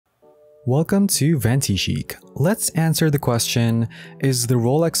Welcome to Ventichic. Let's answer the question, is the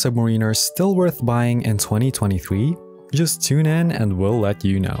Rolex Submariner still worth buying in 2023? Just tune in and we'll let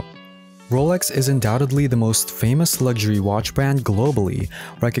you know. Rolex is undoubtedly the most famous luxury watch brand globally,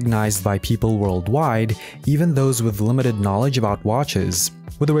 recognized by people worldwide, even those with limited knowledge about watches.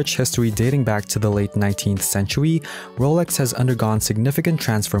 With a rich history dating back to the late 19th century, Rolex has undergone significant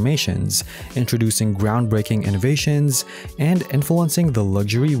transformations, introducing groundbreaking innovations and influencing the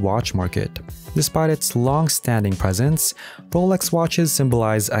luxury watch market. Despite its long-standing presence, Rolex watches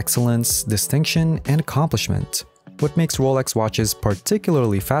symbolize excellence, distinction, and accomplishment. What makes Rolex watches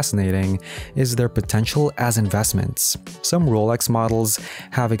particularly fascinating is their potential as investments. Some Rolex models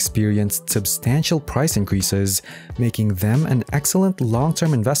have experienced substantial price increases, making them an excellent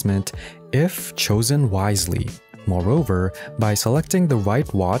long-term investment if chosen wisely. Moreover, by selecting the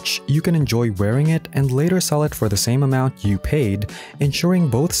right watch, you can enjoy wearing it and later sell it for the same amount you paid, ensuring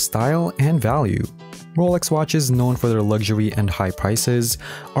both style and value. Rolex watches, known for their luxury and high prices,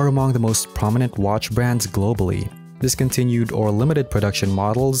 are among the most prominent watch brands globally. Discontinued or limited production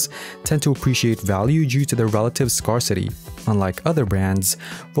models tend to appreciate value due to their relative scarcity. Unlike other brands,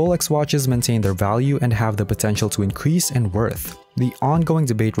 Rolex watches maintain their value and have the potential to increase in worth. The ongoing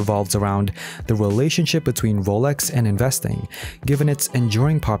debate revolves around the relationship between Rolex and investing, given its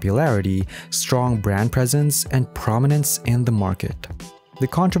enduring popularity, strong brand presence, and prominence in the market. The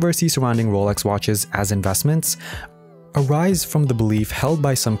controversy surrounding Rolex watches as investments arise from the belief held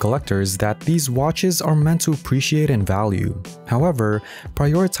by some collectors that these watches are meant to appreciate in value. However,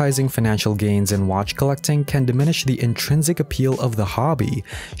 prioritizing financial gains in watch collecting can diminish the intrinsic appeal of the hobby,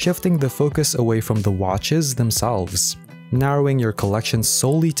 shifting the focus away from the watches themselves. Narrowing your collection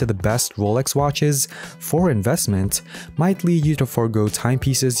solely to the best Rolex watches for investment might lead you to forego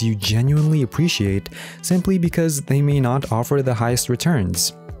timepieces you genuinely appreciate simply because they may not offer the highest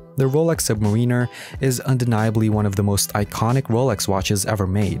returns. The Rolex Submariner is undeniably one of the most iconic Rolex watches ever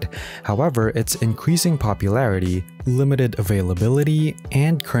made. However, its increasing popularity, limited availability,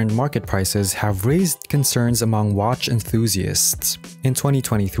 and current market prices have raised concerns among watch enthusiasts. In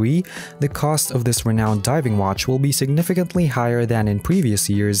 2023, the cost of this renowned diving watch will be significantly higher than in previous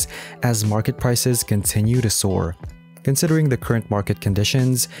years as market prices continue to soar. Considering the current market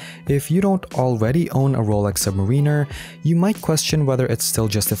conditions, if you don't already own a Rolex Submariner, you might question whether it's still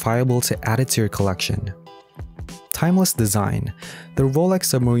justifiable to add it to your collection. Timeless design. The Rolex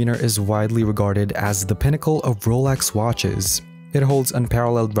Submariner is widely regarded as the pinnacle of Rolex watches. It holds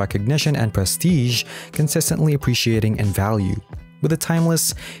unparalleled recognition and prestige, consistently appreciating in value. With a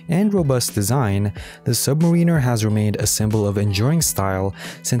timeless and robust design, the Submariner has remained a symbol of enduring style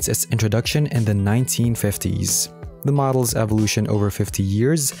since its introduction in the 1950s. The model's evolution over 50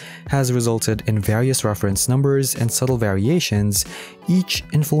 years has resulted in various reference numbers and subtle variations, each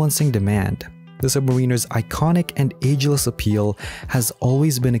influencing demand. The Submariner's iconic and ageless appeal has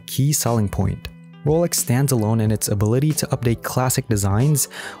always been a key selling point. Rolex stands alone in its ability to update classic designs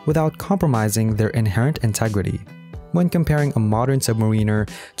without compromising their inherent integrity. When comparing a modern Submariner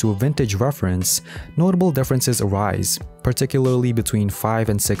to a vintage reference, notable differences arise, particularly between 5-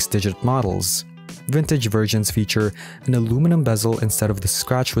 and 6-digit models. Vintage versions feature an aluminum bezel instead of the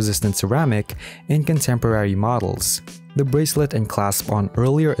scratch-resistant ceramic in contemporary models. The bracelet and clasp on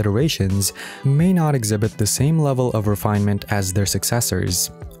earlier iterations may not exhibit the same level of refinement as their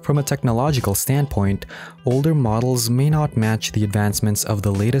successors. From a technological standpoint, older models may not match the advancements of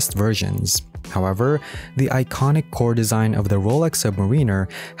the latest versions. However, the iconic core design of the Rolex Submariner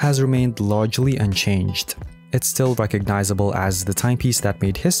has remained largely unchanged. It's still recognizable as the timepiece that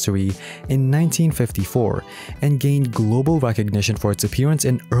made history in 1954 and gained global recognition for its appearance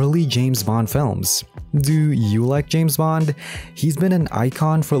in early James Bond films. Do you like James Bond? He's been an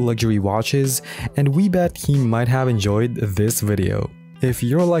icon for luxury watches, and we bet he might have enjoyed this video. If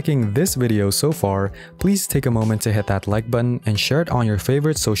you're liking this video so far, please take a moment to hit that like button and share it on your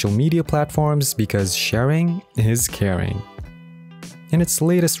favorite social media platforms because sharing is caring. In its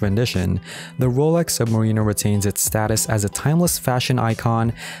latest rendition, the Rolex Submariner retains its status as a timeless fashion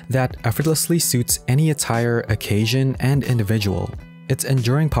icon that effortlessly suits any attire, occasion, and individual. Its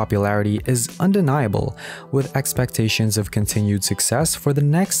enduring popularity is undeniable, with expectations of continued success for the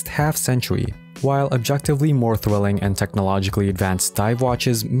next half-century. While objectively more thrilling and technologically advanced dive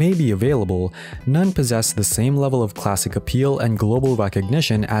watches may be available, none possess the same level of classic appeal and global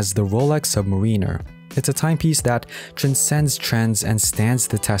recognition as the Rolex Submariner. It's a timepiece that transcends trends and stands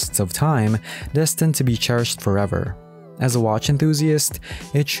the tests of time, destined to be cherished forever. As a watch enthusiast,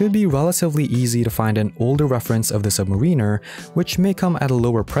 it should be relatively easy to find an older reference of the Submariner, which may come at a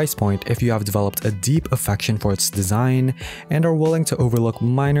lower price point if you have developed a deep affection for its design and are willing to overlook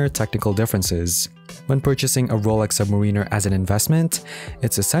minor technical differences. When purchasing a Rolex Submariner as an investment,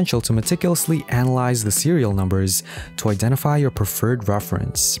 it's essential to meticulously analyze the serial numbers to identify your preferred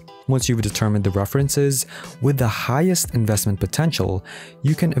reference. Once you've determined the references with the highest investment potential,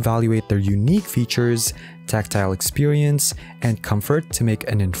 you can evaluate their unique features, tactile experience, and comfort to make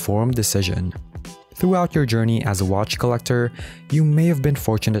an informed decision. Throughout your journey as a watch collector, you may have been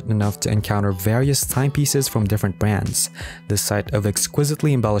fortunate enough to encounter various timepieces from different brands. The sight of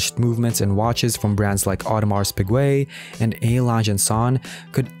exquisitely embellished movements in watches from brands like Audemars Piguet and A. Lange & Son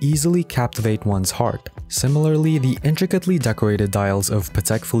could easily captivate one's heart. Similarly, the intricately decorated dials of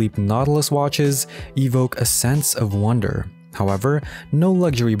Patek Philippe Nautilus watches evoke a sense of wonder. However, no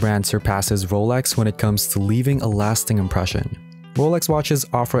luxury brand surpasses Rolex when it comes to leaving a lasting impression. Rolex watches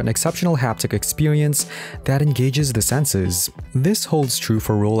offer an exceptional haptic experience that engages the senses. This holds true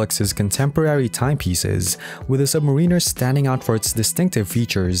for Rolex's contemporary timepieces, with the Submariner standing out for its distinctive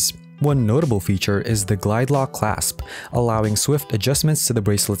features. One notable feature is the glide lock clasp, allowing swift adjustments to the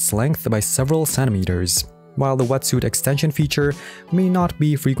bracelet's length by several centimeters. While the wetsuit extension feature may not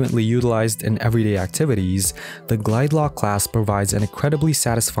be frequently utilized in everyday activities, the glide lock clasp provides an incredibly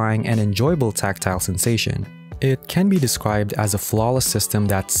satisfying and enjoyable tactile sensation. It can be described as a flawless system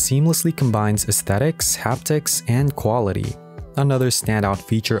that seamlessly combines aesthetics, haptics, and quality. Another standout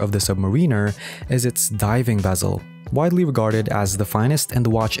feature of the Submariner is its diving bezel, widely regarded as the finest in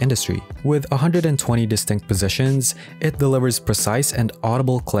the watch industry. With 120 distinct positions, it delivers precise and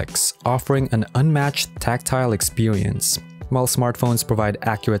audible clicks, offering an unmatched tactile experience. While smartphones provide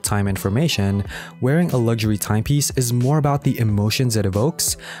accurate time information, wearing a luxury timepiece is more about the emotions it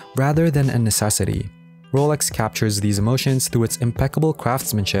evokes rather than a necessity. Rolex captures these emotions through its impeccable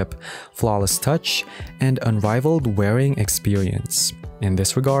craftsmanship, flawless touch, and unrivaled wearing experience. In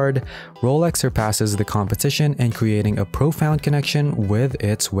this regard, Rolex surpasses the competition in creating a profound connection with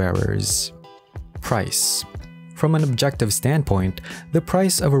its wearers. Price. From an objective standpoint, the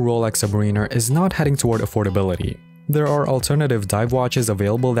price of a Rolex Submariner is not heading toward affordability. There are alternative dive watches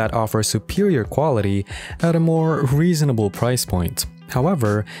available that offer superior quality at a more reasonable price point.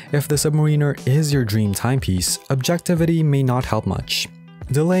 However, if the Submariner is your dream timepiece, objectivity may not help much.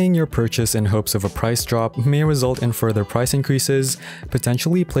 Delaying your purchase in hopes of a price drop may result in further price increases,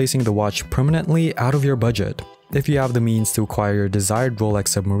 potentially placing the watch permanently out of your budget. If you have the means to acquire your desired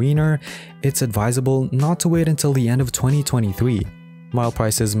Rolex Submariner, it's advisable not to wait until the end of 2023. While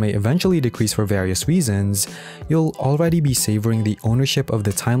prices may eventually decrease for various reasons, you'll already be savoring the ownership of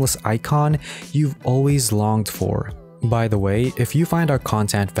the timeless icon you've always longed for. By the way, if you find our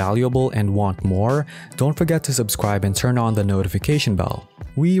content valuable and want more, don't forget to subscribe and turn on the notification bell.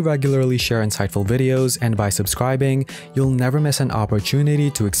 We regularly share insightful videos, and by subscribing, you'll never miss an opportunity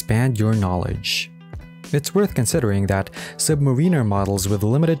to expand your knowledge. It's worth considering that Submariner models with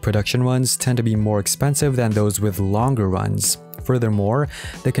limited production runs tend to be more expensive than those with longer runs. Furthermore,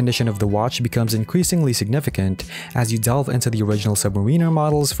 the condition of the watch becomes increasingly significant as you delve into the original Submariner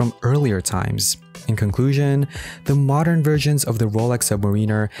models from earlier times. In conclusion, the modern versions of the Rolex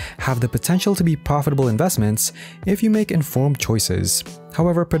Submariner have the potential to be profitable investments if you make informed choices.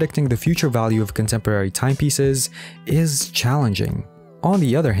 However, predicting the future value of contemporary timepieces is challenging. On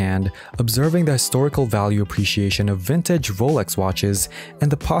the other hand, observing the historical value appreciation of vintage Rolex watches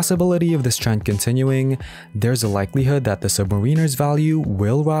and the possibility of this trend continuing, there's a likelihood that the Submariner's value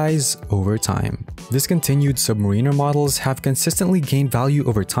will rise over time. Discontinued Submariner models have consistently gained value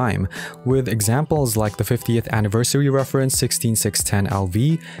over time, with examples like the 50th anniversary reference 16610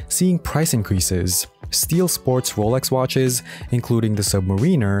 LV seeing price increases. Steel sports Rolex watches, including the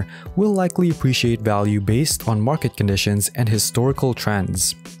Submariner, will likely appreciate value based on market conditions and historical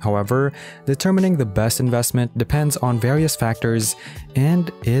trends. However, determining the best investment depends on various factors and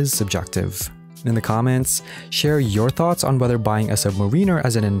is subjective. In the comments, share your thoughts on whether buying a Submariner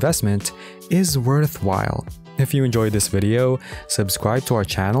as an investment is worthwhile. If you enjoyed this video, subscribe to our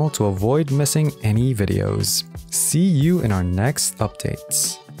channel to avoid missing any videos. See you in our next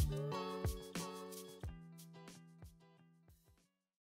updates.